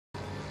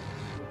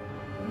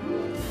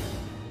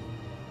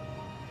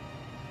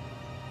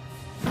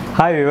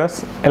Hi viewers,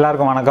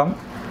 எல்லாருக்கும் வணக்கம்.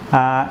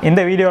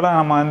 இந்த வீடியோல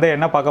நம்ம வந்து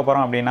என்ன பார்க்க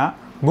போறோம் அப்படினா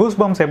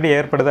Goosebumps எப்படி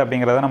ஏற்படுது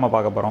அப்படிங்கறத நம்ம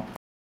பார்க்க போறோம்.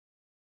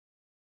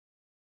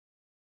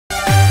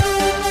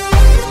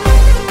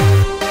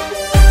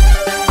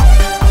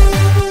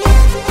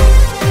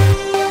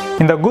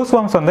 இந்த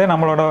Goosebumps வந்து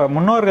நம்மளோட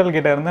முன்னோர்கள்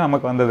கிட்ட இருந்து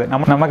நமக்கு வந்தது.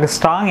 நமக்கு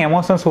strong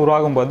emotions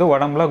உருவாகும்போது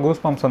உடம்புல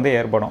Goosebumps வந்து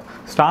ஏற்படும்.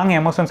 Strong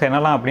emotions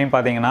என்னலாம் அப்படினு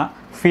பாத்தீங்கன்னா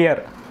fear,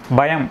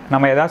 பயம்,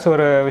 நம்ம ஏதாச்சும்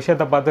ஒரு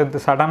விஷயத்தை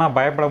பார்த்து சடனா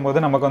பயப்படும்போது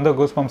நமக்கு வந்து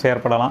Goosebumps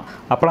ஏற்படலாம்.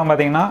 அப்புறம்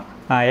பாத்தீங்கன்னா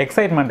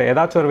எக்ஸைட்மெண்ட்,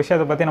 ஏதாச்சும் ஒரு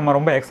விஷயத்தை பற்றி நம்ம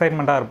ரொம்ப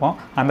எக்ஸைட்மெண்ட்டாக இருப்போம்.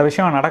 அந்த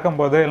விஷயம்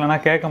நடக்கும்போது இல்லைனா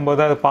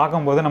கேட்கும்போது அது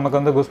பார்க்கும்போது நமக்கு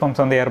வந்து Goosebumps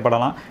வந்து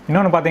ஏற்படலாம்.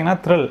 இன்னொன்று பார்த்தீங்கன்னா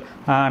த்ரில்,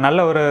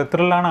 நல்ல ஒரு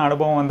த்ரில்லான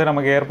அனுபவம் வந்து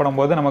நமக்கு ஏற்படும்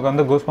போது நமக்கு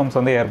வந்து Goosebumps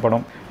வந்து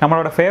ஏற்படும்.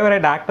 நம்மளோட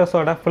ஃபேவரட்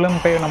ஆக்டர்ஸோட ஃபிலிம்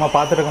போய் நம்ம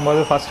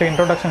பார்த்துருக்கும்போது ஃபஸ்ட்டு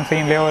இன்ட்ரோடக்ஷன்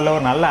சீன்லேயோ இல்லை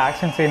ஒரு நல்ல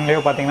ஆக்ஷன்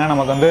சீன்லேயோ பார்த்தீங்கன்னா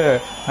நமக்கு வந்து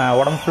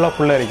உடம்பு ஃபுல்லாக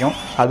புல்லரிக்கும்.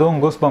 அதுவும்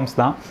Goosebumps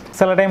தான்.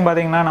 சில டைம்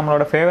பார்த்தீங்கன்னா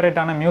நம்மளோட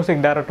ஃபேவரட்டான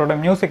மியூசிக் டைரக்டரோட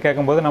மியூசிக்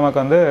கேட்கும்போது நமக்கு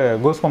வந்து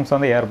Goosebumps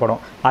வந்து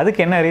ஏற்படும். அதுக்கு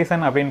என்ன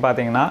ரீசன் அப்படின்னு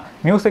பார்த்தீங்கன்னா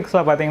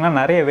மியூசிக்ஸில் பார்த்தீங்கன்னா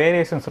நிறைய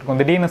வேரியேஷன்ஸ் இருக்கும்.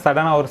 திடீர்னு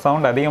சடனாக ஒரு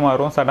சவுண்ட் அதிகமாக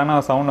வரும்,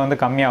 சடனாக சவுண்ட் வந்து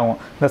கம்மியாகும்.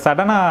 இந்த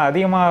சடனாக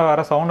அதிகமாக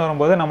வர சவுண்ட்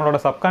வரும்போது நம்மளோட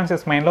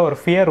சப்கான்ஷியஸ் மைண்டில் ஒரு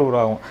ஃபியர்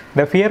உருவாகும்.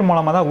 இந்த ஃபியர்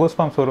மூலமாக தான்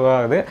Goosebumps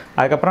உருவாகுது.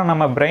 அதுக்கப்புறம்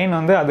நம்ம பிரெயின்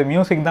வந்து அது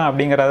மியூசிக் தான்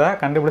அப்படிங்கிறத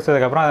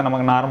கண்டுபிடிச்சதுக்கப்புறம் அது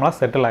நமக்கு நார்மலாக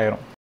செட்டில்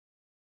ஆயிரும்.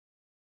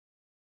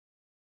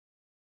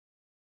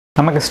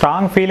 நமக்கு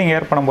ஸ்ட்ராங் ஃபீலிங்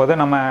ஏற்படும் போது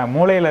நம்ம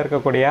மூளையில்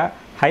இருக்கக்கூடிய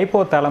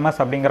ஹைப்போதாலமஸ்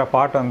அப்படிங்கிற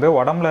பார்ட் வந்து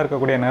உடம்புல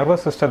இருக்கக்கூடிய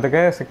நர்வஸ்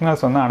சிஸ்டத்துக்கு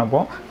சிக்னல்ஸ் வந்து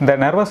அனுப்பும். இந்த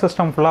நர்வஸ்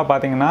சிஸ்டம் ஃபுல்லாக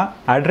பார்த்தீங்கன்னா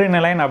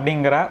அட்ரினலைன்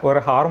அப்படிங்கிற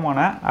ஒரு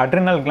ஹார்மோனை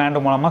அட்ரினல்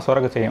கிளாண்டு மூலமாக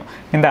சுரக்க செய்யும்.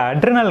 இந்த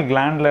அட்ரினல்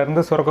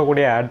கிளாண்ட்லேருந்து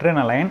சுரக்கக்கூடிய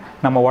அட்ரினலைன்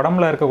நம்ம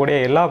உடம்புல இருக்கக்கூடிய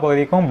எல்லா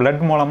பகுதிக்கும்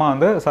பிளட் மூலமாக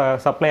வந்து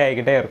சப்ளை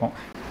ஆகிக்கிட்டே இருக்கும்.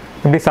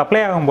 இப்படி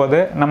சப்ளை ஆகும்போது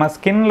நம்ம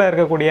ஸ்கின்ல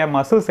இருக்கக்கூடிய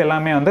மசில்ஸ்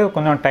எல்லாமே வந்து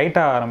கொஞ்சம்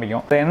டைட்டாக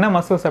ஆரம்பிக்கும். இது என்ன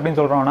மசில்ஸ் அப்படின்னு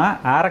சொல்கிறோம்னா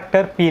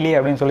ஆரக்டர் பீலி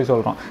அப்படின்னு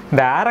சொல்கிறோம்.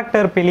 இந்த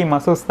ஆரக்டர் பீலி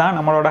மசில்ஸ் தான்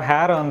நம்மளோட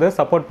ஹேரை வந்து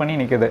சப்போர்ட் பண்ணி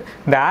நிற்குது.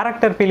 இந்த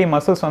ஆரக்டர் பீலி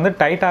மசில்ஸ் வந்து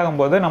டைட்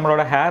ஆகும்போது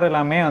நம்மளோட ஹேர்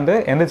எல்லாமே வந்து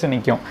எந்திரிச்சு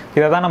நிற்கும்.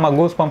 இதை தான் நம்ம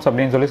Goosebumps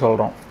அப்படின்னு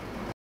சொல்கிறோம்.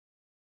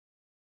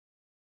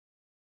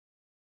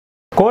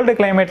 கோல்டு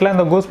கிளைமேட்டில்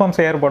இந்த Goosebumps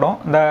ஏற்படும்.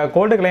 இந்த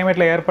கோல்டு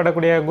கிளைமேட்டில்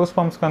ஏற்படக்கூடிய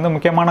Goosebumsக்கு வந்து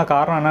முக்கியமான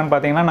காரணம் என்னன்னு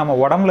பார்த்தீங்கன்னா நம்ம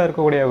உடம்புல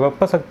இருக்கக்கூடிய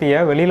வெப்ப சக்தியை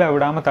வெளியில்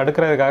விடாமல்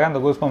தடுக்கிறதுக்காக அந்த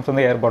Goosebumps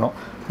வந்து ஏற்படும்.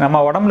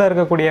 நம்ம உடம்புல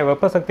இருக்கக்கூடிய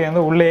வெப்ப சக்தியை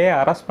வந்து உள்ளேயே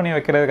அரெஸ்ட் பண்ணி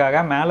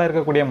வைக்கிறதுக்காக மேலே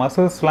இருக்கக்கூடிய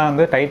மசில்ஸ்லாம்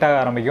வந்து டைட்டாக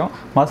ஆரம்பிக்கும்.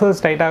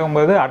 மசில்ஸ் டைட்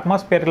ஆகும்போது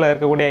அட்மாஸ்பியரில்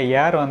இருக்கக்கூடிய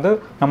ஏர் வந்து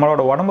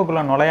நம்மளோட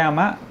உடம்புக்குள்ளே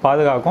நுழையாமல்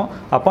பாதுகாக்கும்.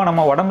 அப்போ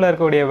நம்ம உடம்புல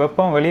இருக்கக்கூடிய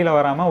வெப்பம் வெளியில்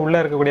வராமல்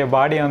உள்ளே இருக்கக்கூடிய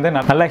பாடியை வந்து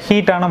நல்ல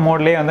ஹீட்டான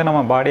மோட்லேயே வந்து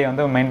நம்ம பாடியை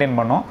வந்து மெயின்டைன்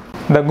பண்ணும்.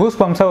 இந்த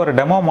Goosebumps ஒரு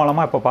டெமோ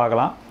மூலமாக இப்போ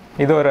பார்க்கலாம்.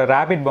 இது ஒரு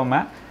ரேபிட் பொம்மை.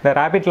 இந்த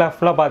ரேபிட்டில்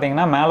ஃபுல்லாக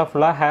பார்த்தீங்கன்னா மேலே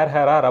ஃபுல்லாக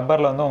ஹேராக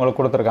ரப்பரில் வந்து உங்களுக்கு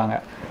கொடுத்துருக்காங்க.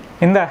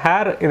 இந்த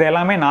ஹேர் இது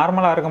எல்லாமே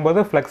நார்மலாக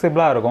இருக்கும்போது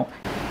ஃப்ளெக்சிபிளாக இருக்கும்.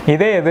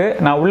 இதே இது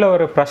நான் உள்ள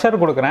ஒரு ப்ரெஷர்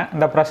கொடுக்குறேன்.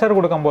 இந்த ப்ரெஷர்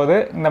கொடுக்கும்போது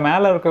இந்த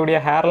மேலே இருக்கக்கூடிய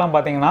ஹேர்லாம்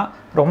பார்த்தீங்கன்னா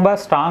ரொம்ப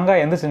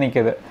ஸ்ட்ராங்காக எந்திரிச்சு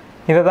நிற்கிது.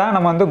 இதை தான்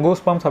நம்ம வந்து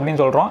Goosebumps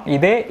அப்படின்னு சொல்கிறோம்.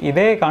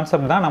 இதே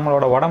கான்செப்ட் தான்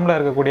நம்மளோட உடம்புல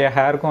இருக்கக்கூடிய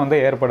ஹேருக்கும் வந்து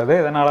ஏற்படுது.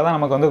 இதனால தான்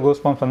நமக்கு வந்து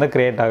Goosebumps வந்து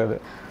கிரியேட் ஆகுது.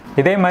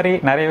 இதே மாதிரி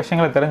நிறைய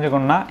விஷயங்களை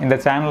தெரிஞ்சுக்கணுன்னா இந்த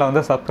சேனலை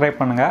வந்து சப்ஸ்கிரைப்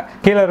பண்ணுங்கள்.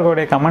 கீழே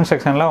இருக்கக்கூடிய கமெண்ட்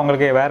செக்ஷனில்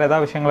உங்களுக்கு வேறு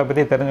ஏதாவது விஷயங்களை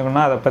பற்றி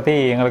தெரிஞ்சுக்கணுன்னா அதை பற்றி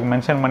எங்களுக்கு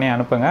மென்ஷன் பண்ணி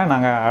அனுப்புங்க.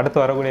 நாங்கள்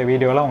அடுத்து வரக்கூடிய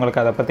வீடியோவில்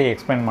உங்களுக்கு அதை பற்றி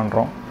எக்ஸ்பிளைன்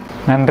பண்ணுறோம்.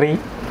 நன்றி,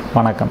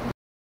 வணக்கம்.